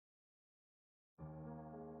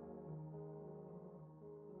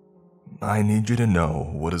I need you to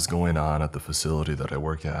know what is going on at the facility that I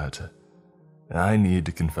work at. I need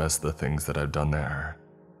to confess the things that I've done there.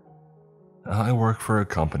 I work for a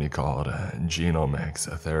company called Genomics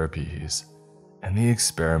Therapies, and the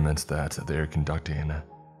experiments that they are conducting,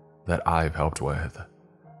 that I've helped with,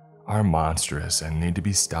 are monstrous and need to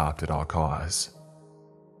be stopped at all costs.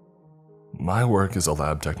 My work as a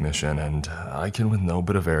lab technician, and I can with no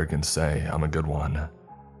bit of arrogance say I'm a good one,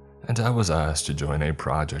 and I was asked to join a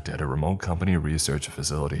project at a remote company research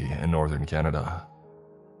facility in northern Canada.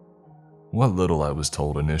 What little I was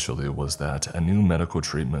told initially was that a new medical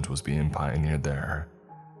treatment was being pioneered there,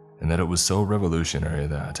 and that it was so revolutionary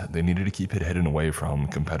that they needed to keep it hidden away from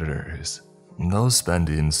competitors. Though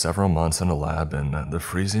spending several months in a lab in the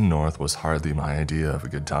freezing north was hardly my idea of a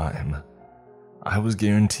good time, I was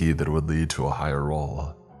guaranteed that it would lead to a higher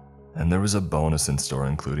role, and there was a bonus in store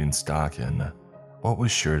including stock in what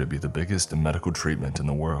was sure to be the biggest medical treatment in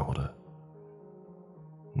the world.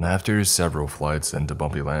 After several flights and a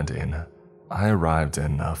bumpy landing, I arrived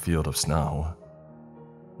in a field of snow.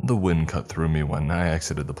 The wind cut through me when I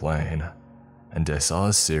exited the plane, and I saw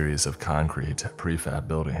a series of concrete prefab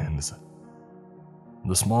buildings.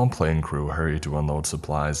 The small plane crew hurried to unload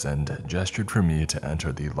supplies and gestured for me to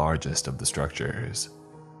enter the largest of the structures.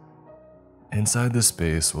 Inside the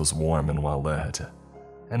space was warm and well lit,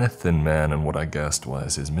 and a thin man in what I guessed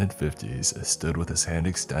was his mid-50s stood with his hand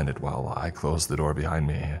extended while I closed the door behind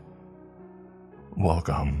me.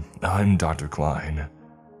 "Welcome, I'm Dr. Klein.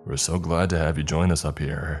 We're so glad to have you join us up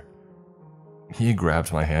here." He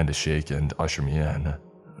grabbed my hand to shake and usher me in.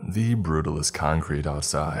 The brutalist concrete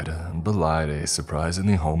outside belied a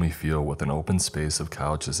surprisingly homey feel with an open space of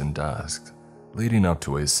couches and desks, leading up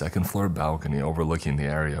to a second-floor balcony overlooking the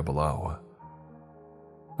area below.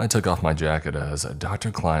 I took off my jacket as Dr.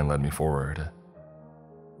 Klein led me forward.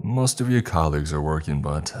 "Most of your colleagues are working,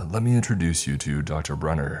 but let me introduce you to Dr.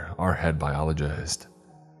 Brenner, our head biologist."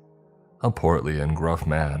 A portly and gruff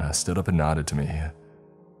man stood up and nodded to me.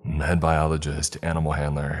 Head biologist, animal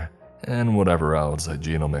handler, and whatever else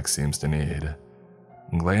Genomics seems to need.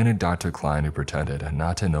 Glaring at Dr. Klein, who pretended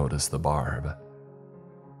not to notice the barb.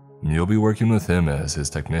 "You'll be working with him as his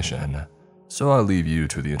technician, so I'll leave you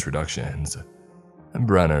to the introductions.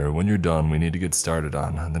 Brenner, when you're done, we need to get started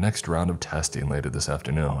on the next round of testing later this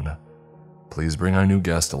afternoon. Please bring our new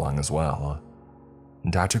guest along as well."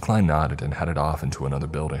 Dr. Klein nodded and headed off into another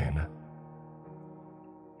building.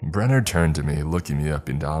 Brenner turned to me, looking me up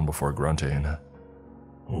and down before grunting.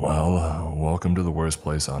 "Well, welcome to the worst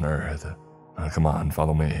place on earth. Come on,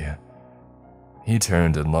 follow me." He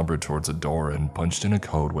turned and lumbered towards a door and punched in a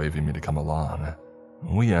code, waving me to come along.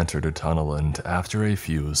 We entered a tunnel, and after a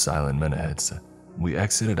few silent minutes, we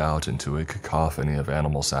exited out into a cacophony of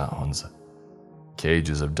animal sounds.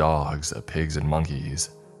 Cages of dogs, pigs, and monkeys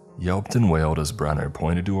yelped and wailed as Brenner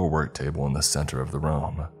pointed to a work table in the center of the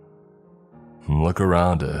room. "Look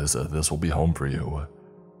around, as this will be home for you.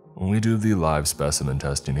 We do the live specimen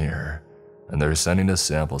testing here, and they're sending us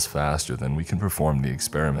samples faster than we can perform the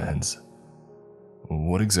experiments."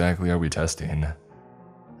 "What exactly are we testing?"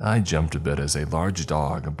 I jumped a bit as a large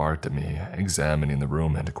dog barked at me, examining the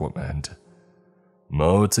room and equipment.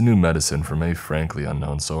 "Oh, it's a new medicine from a frankly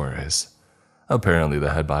unknown source. Apparently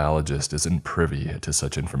the head biologist isn't privy to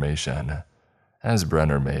such information," as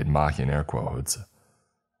Brenner made mocking air quotes.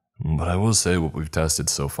 "But I will say what we've tested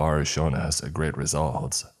so far has shown us great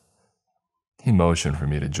results." He motioned for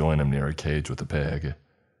me to join him near a cage with a pig.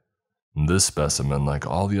 "This specimen, like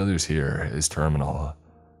all the others here, is terminal.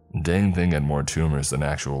 Dang thing had more tumors than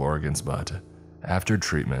actual organs, but after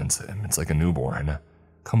treatment, it's like a newborn,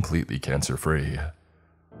 completely cancer-free."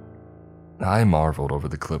 I marveled over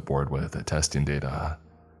the clipboard with testing data.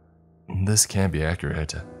 This can't be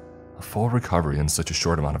accurate. A full recovery in such a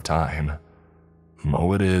short amount of time.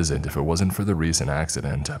 Oh, it is, and if it wasn't for the recent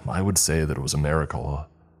accident, I would say that it was a miracle.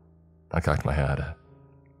 I cocked my head.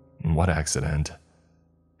 "What accident?"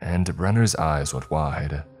 And Brenner's eyes went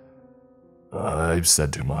wide. "I've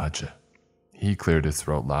said too much." He cleared his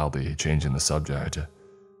throat loudly, changing the subject.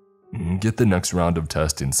 "Get the next round of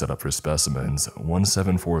testing set up for specimens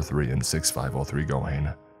 1743 and 6503 going.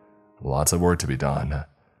 Lots of work to be done."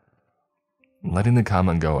 Letting the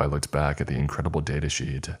comment go, I looked back at the incredible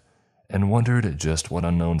datasheet and wondered just what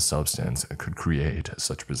unknown substance could create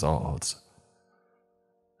such results.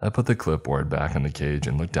 I put the clipboard back in the cage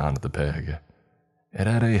and looked down at the pig. It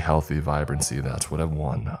had a healthy vibrancy that would have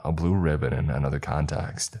won a blue ribbon in another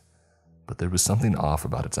context, but there was something off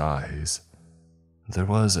about its eyes. There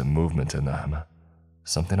was a movement in them,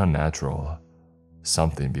 something unnatural,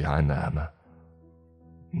 something behind them.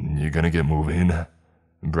 "You gonna get moving?"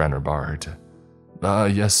 Brenner barked.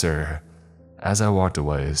 Yes, sir. as I walked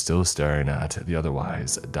away, still staring at the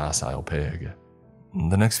otherwise docile pig.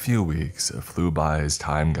 The next few weeks flew by as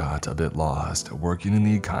time got a bit lost working in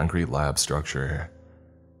the concrete lab structure.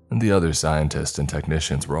 The other scientists and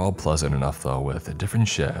technicians were all pleasant enough though, with different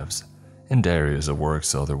shifts and areas of work,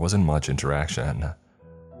 so there wasn't much interaction.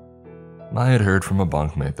 I had heard from a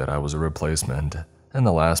bunkmate that I was a replacement and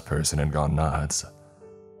the last person had gone nuts.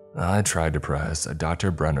 I tried to press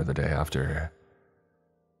Dr. Brenner the day after.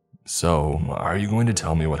 "So, are you going to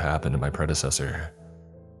tell me what happened to my predecessor?"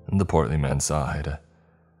 The portly man sighed.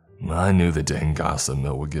 "I knew the dang gossip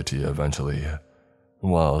mill would get to you eventually.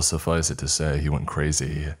 Well, suffice it to say, he went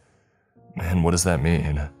crazy." "And what does that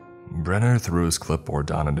mean?" Brenner threw his clipboard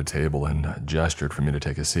down on the table and gestured for me to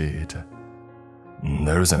take a seat.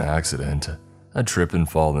 "There was an accident. A trip and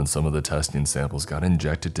fall, and some of the testing samples got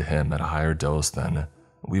injected to him at a higher dose than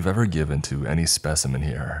we've ever given to any specimen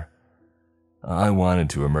here. I wanted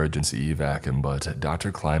to emergency evac him, but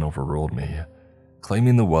Dr. Klein overruled me,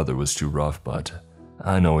 claiming the weather was too rough, but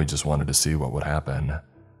I know he just wanted to see what would happen."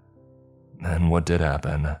 "And what did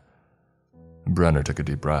happen?" Brenner took a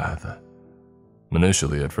deep breath.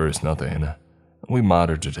 "Initially, at first, nothing. We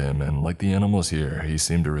monitored him, and like the animals here, he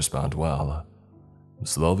seemed to respond well.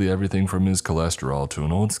 Slowly, everything from his cholesterol to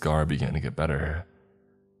an old scar began to get better.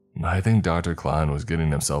 I think Dr. Klein was getting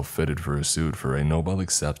himself fitted for a suit for a Nobel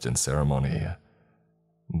acceptance ceremony.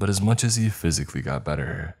 But as much as he physically got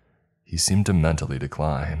better, he seemed to mentally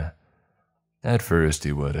decline. At first,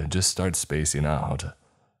 he would just start spacing out,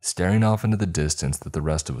 staring off into the distance that the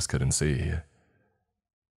rest of us couldn't see.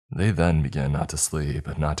 They then began not to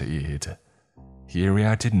sleep, not to eat. He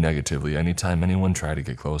reacted negatively anytime anyone tried to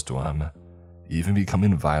get close to him, even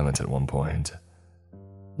becoming violent at one point.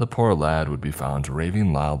 The poor lad would be found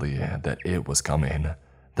raving loudly that it was coming,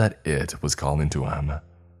 that it was calling to him."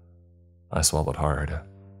 I swallowed hard.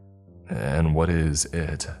 "And what is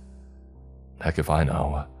it?" "Heck if I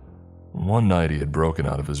know. One night he had broken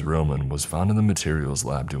out of his room and was found in the materials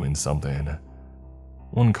lab doing something.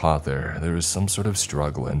 When caught there was some sort of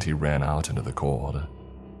struggle and he ran out into the cold.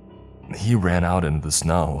 He ran out into the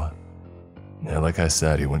snow. Yeah, like I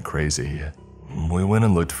said, he went crazy. We went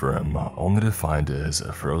and looked for him, only to find his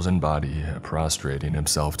frozen body prostrating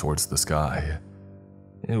himself towards the sky.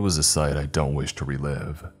 It was a sight I don't wish to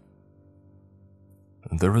relive."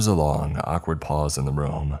 There was a long, awkward pause in the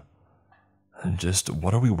room. "Just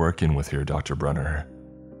what are we working with here, Dr. Brenner?"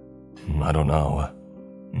 "I don't know.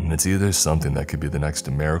 It's either something that could be the next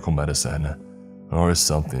miracle medicine, or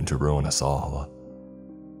something to ruin us all.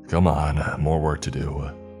 Come on, more work to do."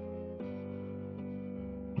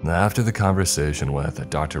 After the conversation with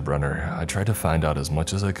Dr. Brenner, I tried to find out as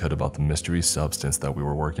much as I could about the mystery substance that we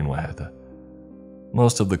were working with.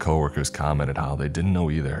 Most of the coworkers commented how they didn't know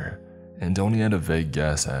either, and only had a vague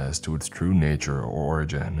guess as to its true nature or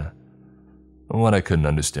origin. What I couldn't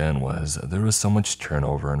understand was there was so much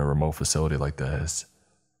turnover in a remote facility like this.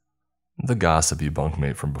 The gossipy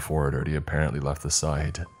bunkmate from before had already apparently left the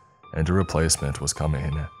site, and a replacement was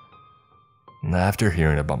coming. After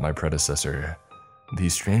hearing about my predecessor,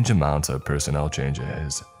 these strange amounts of personnel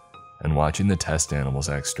changes, and watching the test animals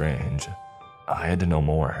act strange, I had to know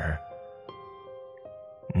more.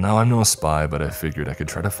 Now, I'm no spy, but I figured I could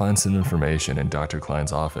try to find some information in Dr.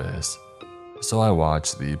 Klein's office. So I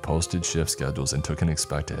watched the posted shift schedules and took an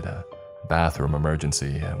expected bathroom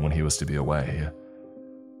emergency when he was to be away.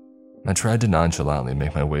 I tried to nonchalantly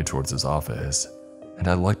make my way towards his office, and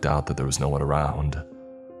I lucked out that there was no one around.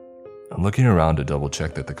 Looking around to double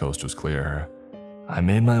check that the coast was clear, I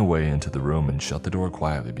made my way into the room and shut the door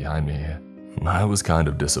quietly behind me. I was kind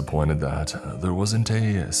of disappointed that there wasn't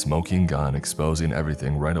a smoking gun exposing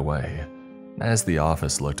everything right away, as the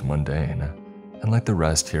office looked mundane, and like the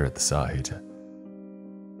rest here at the site.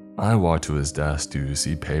 I walked to his desk to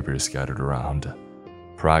see papers scattered around,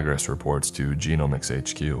 progress reports to Genomics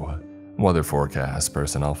HQ, weather forecasts,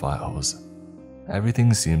 personnel files.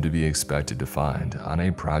 Everything seemed to be expected to find on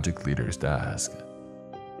a project leader's desk.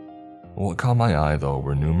 What caught my eye, though,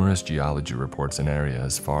 were numerous geology reports in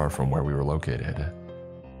areas far from where we were located.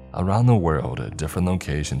 Around the world, different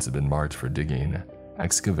locations had been marked for digging,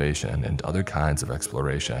 excavation, and other kinds of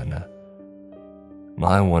exploration.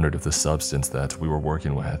 I wondered if the substance that we were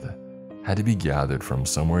working with had to be gathered from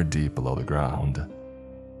somewhere deep below the ground.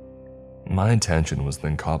 My attention was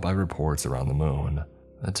then caught by reports around the moon,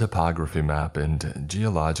 a topography map and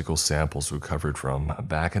geological samples recovered from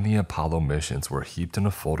back in the Apollo missions were heaped in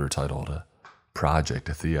a folder titled Project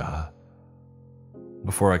Thea.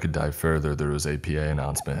 Before I could dive further, there was a PA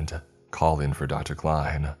announcement calling for Dr.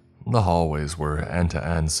 Klein. The hallways were end to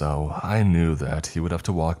end, so I knew that he would have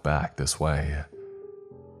to walk back this way.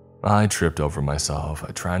 I tripped over myself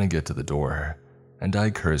trying to get to the door, and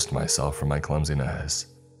I cursed myself for my clumsiness.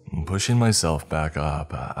 Pushing myself back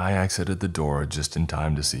up, I exited the door just in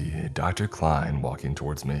time to see Dr. Klein walking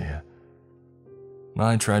towards me.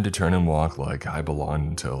 I tried to turn and walk like I belonged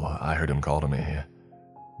until I heard him call to me.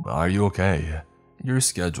 "Are you okay? You're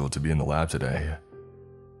scheduled to be in the lab today."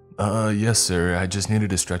 Yes sir, I just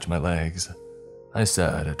needed to stretch my legs," I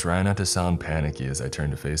said, trying not to sound panicky as I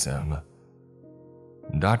turned to face him.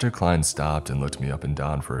 Dr. Klein stopped and looked me up and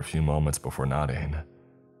down for a few moments before nodding.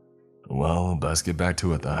 "Well, best get back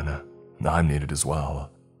to it then. I'm needed as well."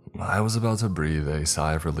 I was about to breathe a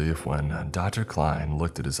sigh of relief when Dr. Klein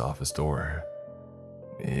looked at his office door.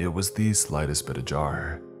 It was the slightest bit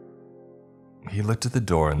ajar. He looked at the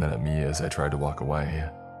door and then at me as I tried to walk away.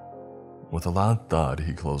 With a loud thud,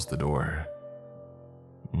 he closed the door.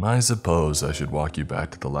 "I suppose I should walk you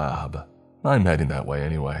back to the lab. I'm heading that way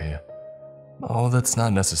anyway." "Oh, that's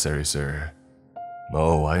not necessary, sir."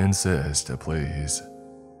 "Oh, I insist, please."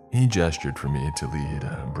 He gestured for me to lead,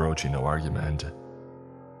 broaching no argument.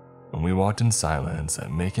 We walked in silence,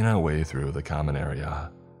 making our way through the common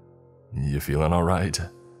area. "You feeling all right?"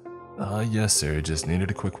 Yes, sir, just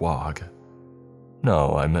needed a quick walk."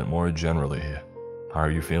 "No, I meant more generally. How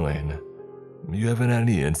are you feeling? You haven't had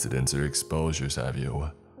any incidents or exposures, have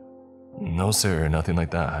you?" "No, sir, nothing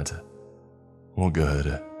like that." "Well,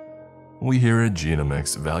 good. We here at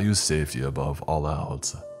Genomics value safety above all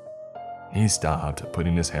else." He stopped,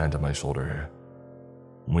 putting his hand on my shoulder.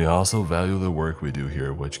 "We also value the work we do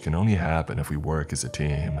here, which can only happen if we work as a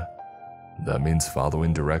team. That means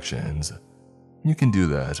following directions. You can do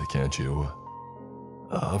that, can't you?"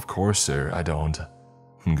 "Of course, sir, I don't."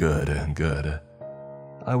 Good, good.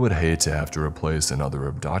 I would hate to have to replace another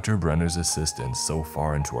of Dr. Brenner's assistants so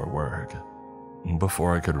far into our work."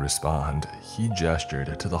 Before I could respond, he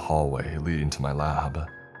gestured to the hallway leading to my lab.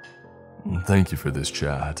 "Thank you for this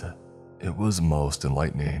chat. It was most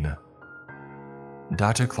enlightening."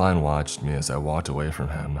 Dr. Klein watched me as I walked away from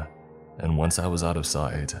him, and once I was out of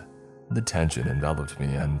sight, the tension enveloped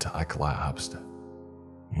me and I collapsed.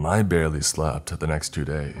 I barely slept the next 2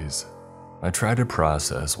 days. I tried to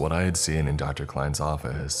process what I had seen in Dr. Klein's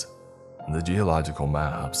office. The geological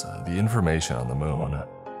maps, the information on the moon.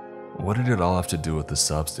 What did it all have to do with the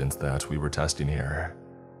substance that we were testing here?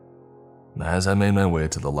 As I made my way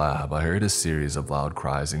to the lab, I heard a series of loud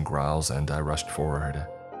cries and growls and I rushed forward.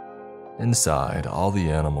 Inside, all the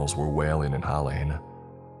animals were wailing and howling.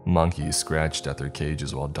 Monkeys scratched at their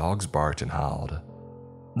cages while dogs barked and howled.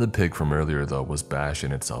 The pig from earlier, though, was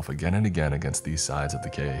bashing itself again and again against the sides of the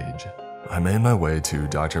cage. I made my way to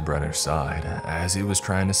Dr. Brenner's side as he was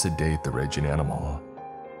trying to sedate the raging animal.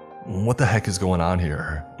 "What the heck is going on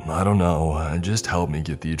here?" "I don't know, just help me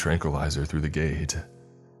get the tranquilizer through the gate,"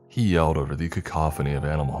 he yelled over the cacophony of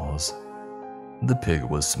animals. The pig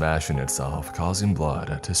was smashing itself, causing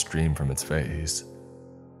blood to stream from its face.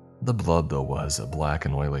 The blood, though, was black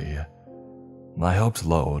and oily. I helped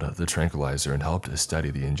load the tranquilizer and helped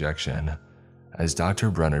steady the injection as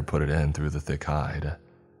Dr. Brenner put it in through the thick hide.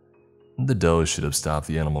 The dose should have stopped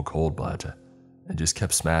the animal cold, but it just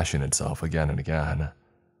kept smashing itself again and again.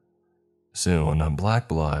 Soon, black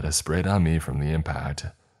blood sprayed on me from the impact,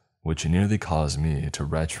 which nearly caused me to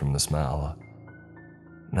retch from the smell.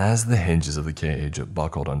 As the hinges of the cage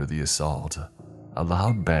buckled under the assault, a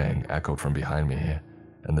loud bang echoed from behind me,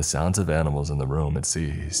 and the sounds of animals in the room had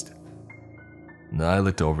ceased. I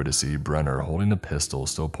looked over to see Brenner holding a pistol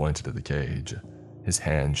still pointed at the cage, his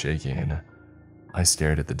hand shaking. I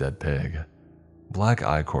stared at the dead pig. Black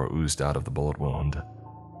ichor oozed out of the bullet wound.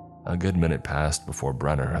 A good minute passed before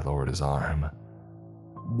Brenner lowered his arm.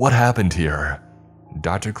 "What happened here?"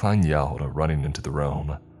 Dr. Klein yelled, running into the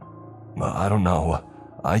room. "I don't know.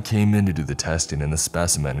 I came in to do the testing and the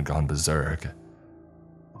specimen had gone berserk."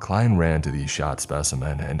 Klein ran to the shot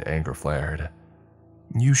specimen and anger flared.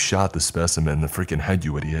 "You shot the specimen in the freaking head,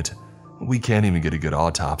 you idiot. We can't even get a good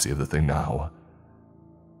autopsy of the thing now."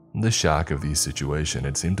 The shock of the situation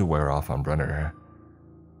had seemed to wear off on Brenner.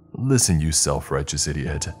 "Listen, you self-righteous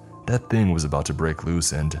idiot. That thing was about to break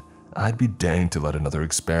loose and I'd be danged to let another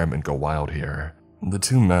experiment go wild here." The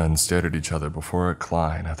two men stared at each other before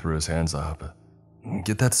Klein threw his hands up.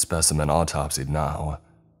 "Get that specimen autopsied now,"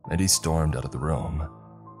 and he stormed out of the room.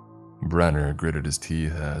 Brenner gritted his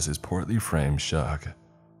teeth as his portly frame shook.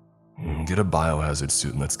 "Get a biohazard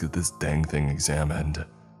suit and let's get this dang thing examined."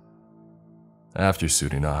 After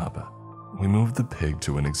suiting up, we moved the pig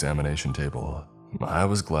to an examination table. I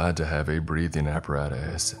was glad to have a breathing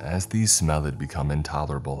apparatus as the smell had become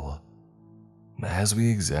intolerable. As we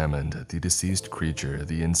examined the deceased creature,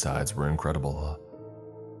 the insides were incredible.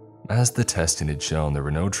 As the testing had shown, there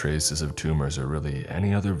were no traces of tumors or really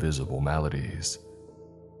any other visible maladies.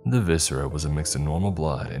 The viscera was a mix of normal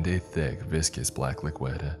blood and a thick, viscous black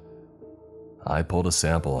liquid. I pulled a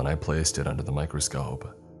sample and I placed it under the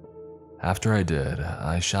microscope. After I did,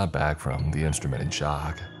 I shot back from the instrument in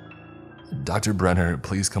shock. "Dr. Brenner,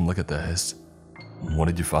 please come look at this." "What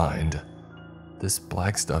did you find?" "This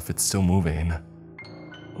black stuff, it's still moving."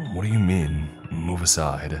 "What do you mean, move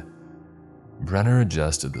aside?" Brenner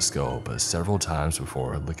adjusted the scope several times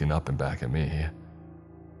before looking up and back at me.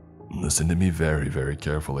 "Listen to me very, very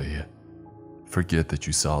carefully. Forget that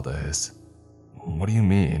you saw this." "What do you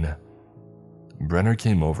mean?" Brenner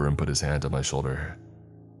came over and put his hand on my shoulder.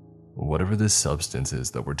 "Whatever this substance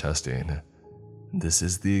is that we're testing, this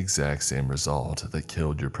is the exact same result that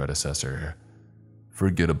killed your predecessor.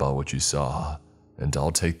 Forget about what you saw, and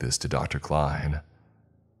I'll take this to Dr. Klein."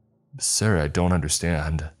 "Sir, I don't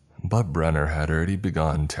understand." But Brenner had already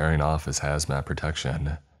begun tearing off his hazmat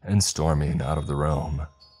protection and storming out of the room.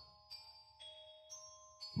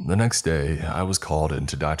 The next day, I was called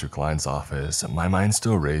into Dr. Klein's office, my mind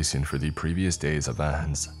still racing for the previous day's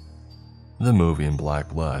events. The movie in Black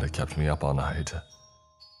Blood kept me up all night.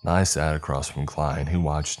 I sat across from Klein, who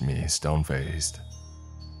watched me stone-faced.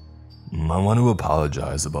 "I want to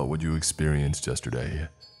apologize about what you experienced yesterday.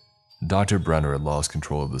 Dr. Brenner had lost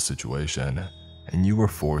control of the situation, and you were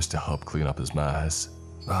forced to help clean up his mess."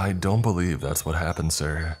 "I don't believe that's what happened,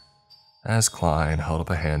 sir." As Klein held up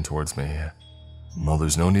a hand towards me. "Well,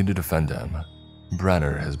 there's no need to defend him.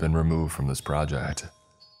 Brenner has been removed from this project."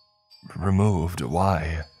 "Removed?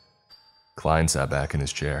 Why?" Klein sat back in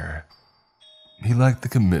his chair. "He lacked the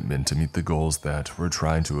commitment to meet the goals that we're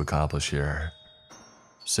trying to accomplish here."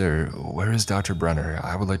 "Sir, where is Dr. Brenner?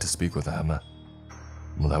 I would like to speak with him."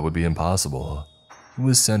 "Well, that would be impossible. He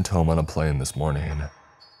was sent home on a plane this morning."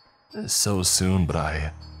 "So soon, but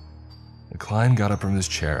I..." Klein got up from his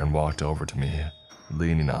chair and walked over to me,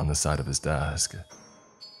 leaning on the side of his desk.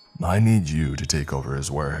 "I need you to take over his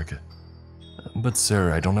work." "But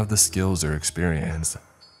sir, I don't have the skills or experience."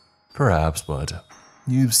 "Perhaps, but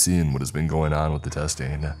you've seen what has been going on with the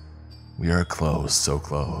testing. We are close, so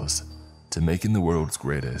close, to making the world's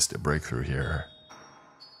greatest breakthrough here."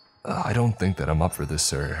 "I don't think that I'm up for this,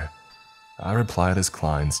 sir," I replied as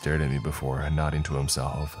Klein stared at me before nodding to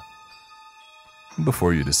himself.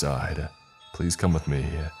 "Before you decide, please come with me,"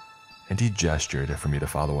 and he gestured for me to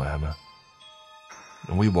follow him.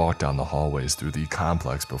 We walked down the hallways through the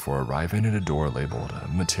complex before arriving at a door labeled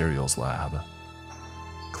Materials Lab.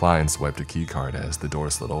 Klein swiped a keycard as the door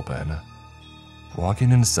slid open.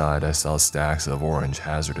 Walking inside, I saw stacks of orange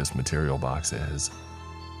hazardous material boxes.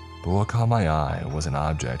 But what caught my eye was an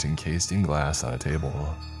object encased in glass on a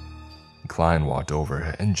table. Klein walked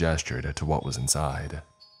over and gestured to what was inside.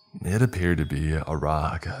 It appeared to be a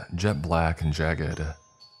rock, jet black and jagged.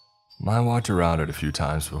 I walked around it a few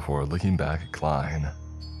times before looking back at Klein.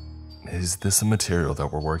 "Is this a material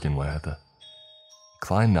that we're working with?"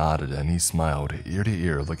 Klein nodded and he smiled ear to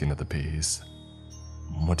ear looking at the piece.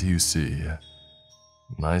 "What do you see?"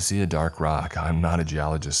 "I see a dark rock. I'm not a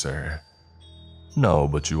geologist, sir." "No,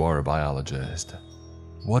 but you are a biologist.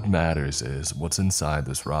 What matters is what's inside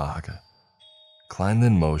this rock." Klein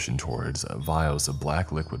then motioned towards vials of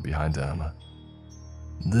black liquid behind him.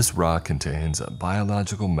 "This rock contains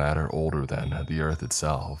biological matter older than the Earth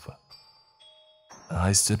itself."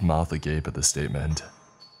 I stood mouth agape at the statement.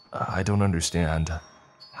 "I don't understand.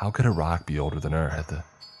 How could a rock be older than Earth?"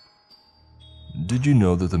 "Did you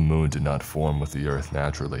know that the moon did not form with the Earth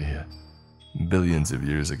naturally? Billions of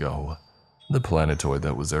years ago, the planetoid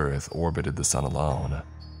that was Earth orbited the sun alone.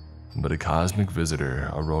 But a cosmic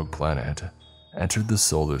visitor, a rogue planet, entered the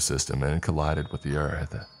solar system and collided with the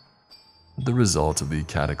Earth. The result of the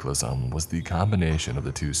cataclysm was the combination of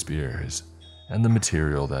the two spheres and the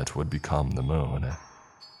material that would become the moon.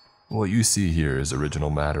 What you see here is original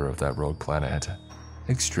matter of that rogue planet,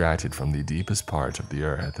 extracted from the deepest part of the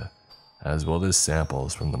Earth, as well as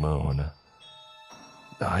samples from the moon."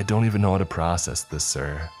 "I don't even know how to process this,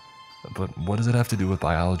 sir. But what does it have to do with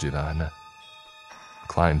biology then?"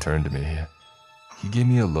 Klein turned to me. He gave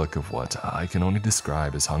me a look of what I can only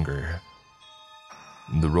describe as hunger.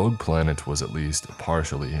 The rogue planet was at least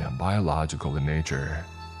partially biological in nature.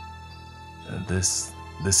 This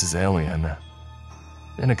is alien.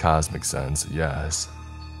 In a cosmic sense, yes,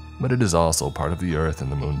 but it is also part of the Earth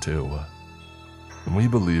and the moon too. We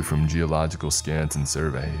believe from geological scans and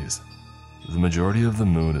surveys, the majority of the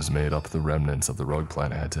moon is made up of the remnants of the rogue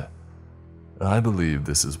planet. I believe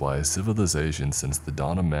this is why civilizations since the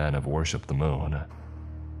dawn of man have worshipped the moon.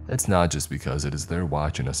 It's not just because it is there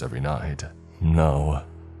watching us every night. No,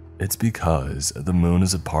 It's because the moon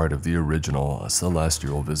is a part of the original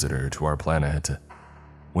celestial visitor to our planet.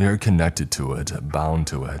 We are connected to it, bound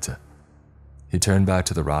to it. He turned back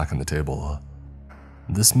to the rock on the table.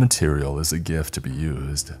 This material is a gift to be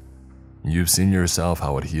used. You've seen yourself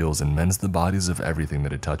how it heals and mends the bodies of everything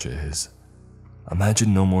that it touches.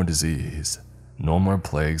 Imagine no more disease, no more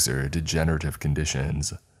plagues or degenerative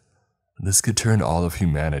conditions. This could turn all of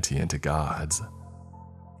humanity into gods.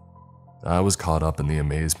 I was caught up in the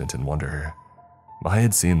amazement and wonder. I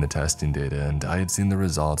had seen the testing data and I had seen the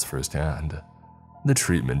results firsthand. The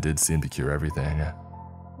treatment did seem to cure everything.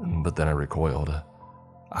 But then I recoiled.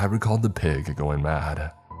 I recalled the pig going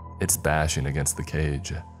mad, its bashing against the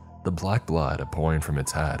cage, the black blood pouring from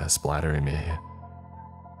its head, splattering me.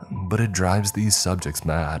 But it drives these subjects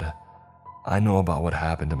mad. I know about what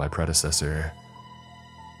happened to my predecessor.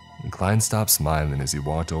 Klein stopped smiling as he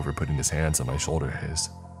walked over, putting his hands on my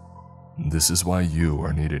shoulders. This is why you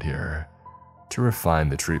are needed here. To refine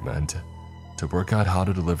the treatment. To work out how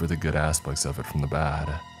to deliver the good aspects of it from the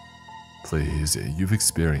bad. Please, you've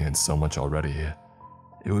experienced so much already.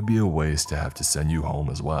 It would be a waste to have to send you home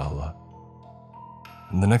as well.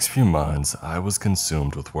 In the next few months, I was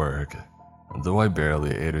consumed with work. Though I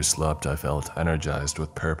barely ate or slept, I felt energized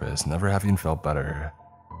with purpose, never having felt better.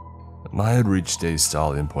 I had reached a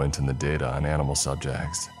stalling point in the data on animal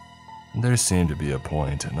subjects. There seemed to be a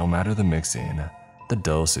point, no matter the mixing, the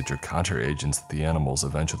dosage or counteragents, that the animals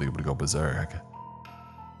eventually would go berserk.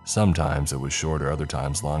 Sometimes it was shorter, other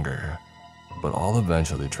times longer, but all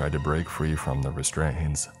eventually tried to break free from the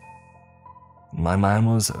restraints. My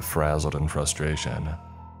mind was frazzled in frustration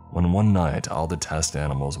when one night all the test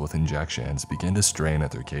animals with injections began to strain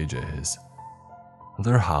at their cages.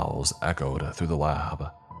 Their howls echoed through the lab,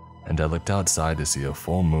 and I looked outside to see a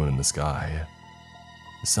full moon in the sky.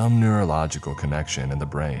 Some neurological connection in the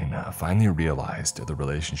brain finally realized the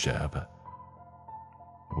relationship.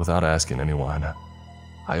 Without asking anyone,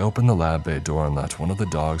 I opened the lab bay door and let one of the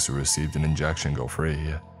dogs who received an injection go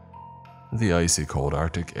free. The icy cold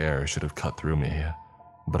Arctic air should have cut through me,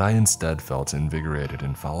 but I instead felt invigorated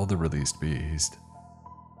and followed the released beast.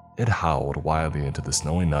 It howled wildly into the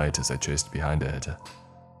snowy night as I chased behind it.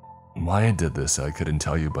 Why I did this I couldn't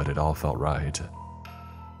tell you, but it all felt right.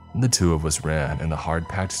 The two of us ran in the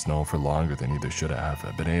hard-packed snow for longer than either should have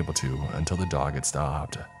been able to until the dog had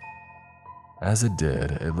stopped. As it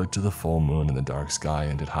did, it looked to the full moon in the dark sky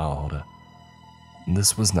and it howled.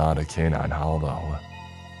 This was not a canine howl though.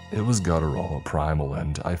 It was guttural, primal,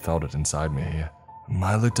 and I felt it inside me.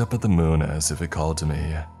 I looked up at the moon as if it called to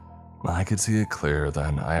me. I could see it clearer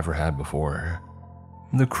than I ever had before.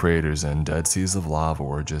 The craters and dead seas of lava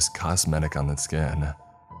were just cosmetic on its skin.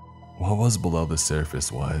 What was below the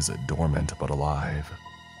surface was dormant but alive.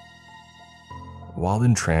 While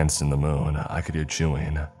entranced in the moon, I could hear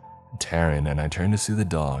chewing, tearing, and I turned to see the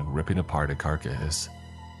dog ripping apart a carcass.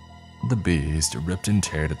 The beast ripped and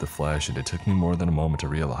teared at the flesh, and it took me more than a moment to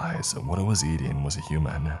realize what it was eating was a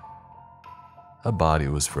human. A body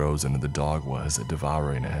was frozen and the dog was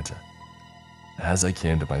devouring it. As I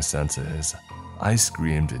came to my senses, I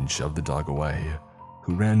screamed and shoved the dog away,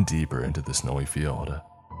 who ran deeper into the snowy field.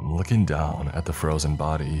 Looking down at the frozen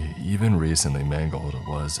body, even recently mangled,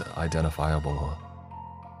 was identifiable.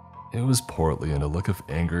 It was portly, and a look of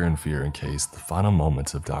anger and fear encased the final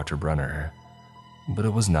moments of Dr. Brenner. But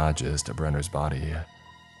it was not just Brenner's body.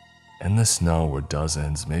 In the snow were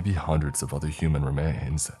dozens, maybe hundreds of other human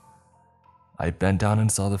remains. I bent down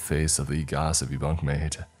and saw the face of the gossipy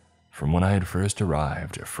bunkmate from when I had first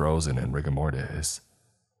arrived, frozen in rigor mortis.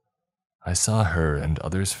 I saw her and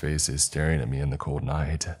others' faces staring at me in the cold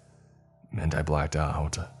night, and I blacked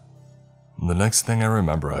out. The next thing I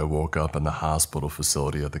remember, I woke up in the hospital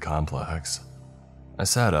facility at the complex. I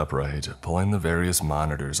sat upright, pulling the various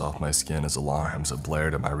monitors off my skin as alarms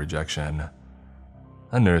blared at my rejection.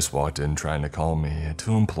 A nurse walked in trying to calm me,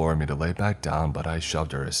 to implore me to lay back down, but I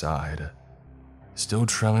shoved her aside. Still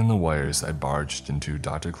trailing the wires, I barged into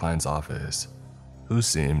Dr. Klein's office, who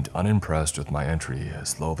seemed unimpressed with my entry,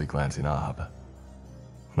 slowly glancing up.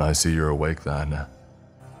 "I see you're awake then."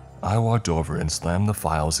 I walked over and slammed the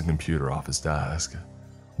files and computer off his desk.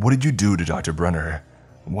 "What did you do to Dr. Brenner?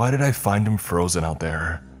 Why did I find him frozen out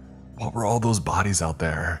there? What were all those bodies out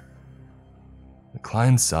there?"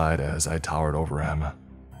 Klein sighed as I towered over him.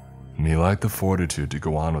 "He lacked the fortitude to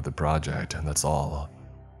go on with the project, that's all.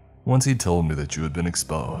 Once he told me that you had been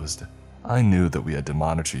exposed, I knew that we had to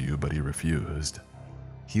monitor you, but he refused.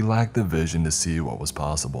 He lacked the vision to see what was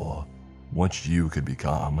possible, what you could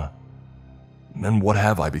become." "And what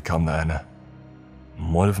have I become then?"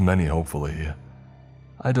 "One of many, hopefully."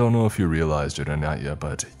 I don't know if you realized it or not yet,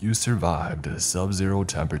 but you survived sub-zero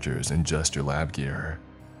temperatures in just your lab gear.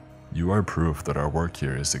 You are proof that our work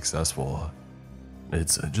here is successful.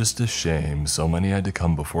 It's just a shame so many had to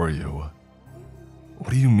come before you.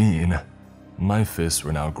 What do you mean? My fists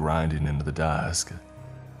were now grinding into the desk.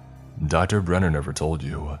 Dr. Brenner never told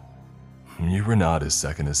you. You were not his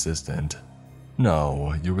second assistant.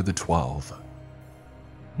 No, you were the 12th.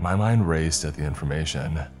 My mind raced at the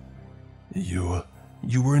information. You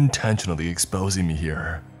were intentionally exposing me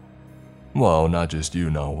here. Well, not just you,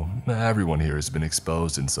 no. Everyone here has been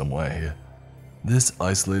exposed in some way. This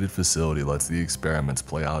isolated facility lets the experiments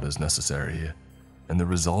play out as necessary, and the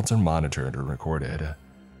results are monitored and recorded.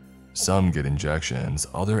 Some get injections,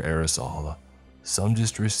 other aerosol. Some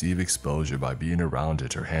just receive exposure by being around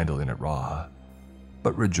it or handling it raw.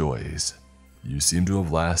 But rejoice, you seem to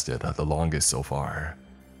have lasted the longest so far.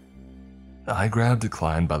 I grabbed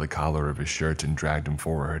Klein by the collar of his shirt and dragged him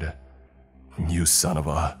forward. You son of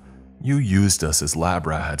a... You used us as lab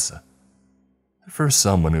rats. For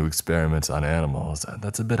someone who experiments on animals,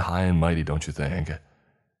 that's a bit high and mighty, don't you think?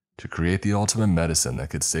 To create the ultimate medicine that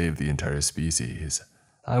could save the entire species,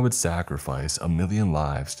 I would sacrifice 1,000,000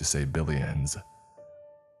 lives to save billions.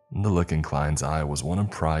 The look in Klein's eye was one of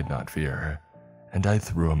pride, not fear, and I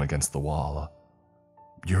threw him against the wall.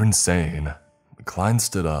 You're insane. Klein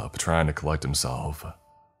stood up, trying to collect himself.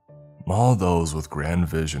 All those with grand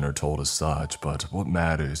vision are told as such, but what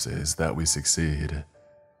matters is that we succeed.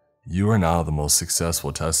 You are now the most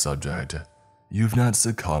successful test subject. You've not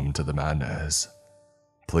succumbed to the madness.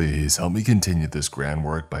 Please help me continue this grand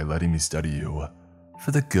work by letting me study you,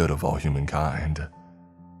 for the good of all humankind.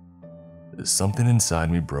 Something inside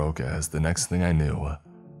me broke as the next thing I knew,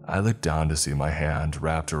 I looked down to see my hand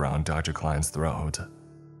wrapped around Dr. Klein's throat.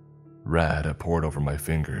 Red poured over my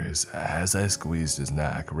fingers as I squeezed his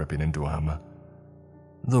neck, ripping into him.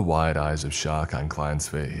 The wide eyes of shock on Klein's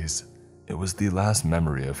face. It was the last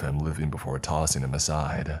memory of him living before tossing him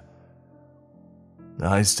aside.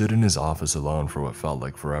 I stood in his office alone for what felt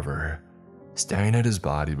like forever, staring at his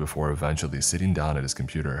body before eventually sitting down at his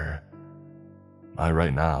computer. I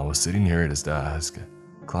right now sitting here at his desk,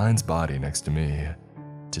 Klein's body next to me,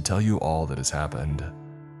 to tell you all that has happened,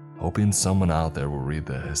 hoping someone out there will read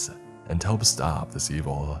this and help stop this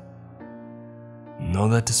evil. Know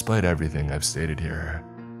that despite everything I've stated here,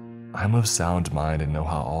 I'm of sound mind and know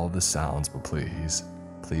how all this sounds, but please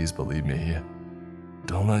believe me.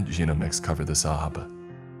 Don't let Genomics cover this up.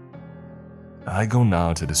 I go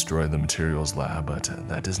now to destroy the materials lab, but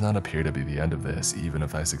that does not appear to be the end of this, even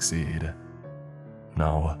if I succeed.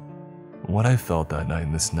 No, what I felt that night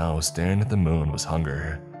in the snow staring at the moon was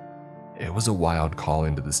hunger. It was a wild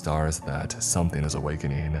calling to the stars that something is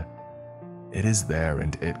awakening. It is there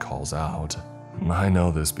and it calls out. I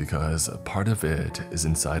know this because part of it is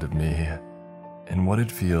inside of me. And what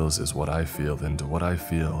it feels is what I feel, and what I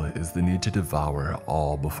feel is the need to devour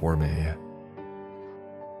all before me.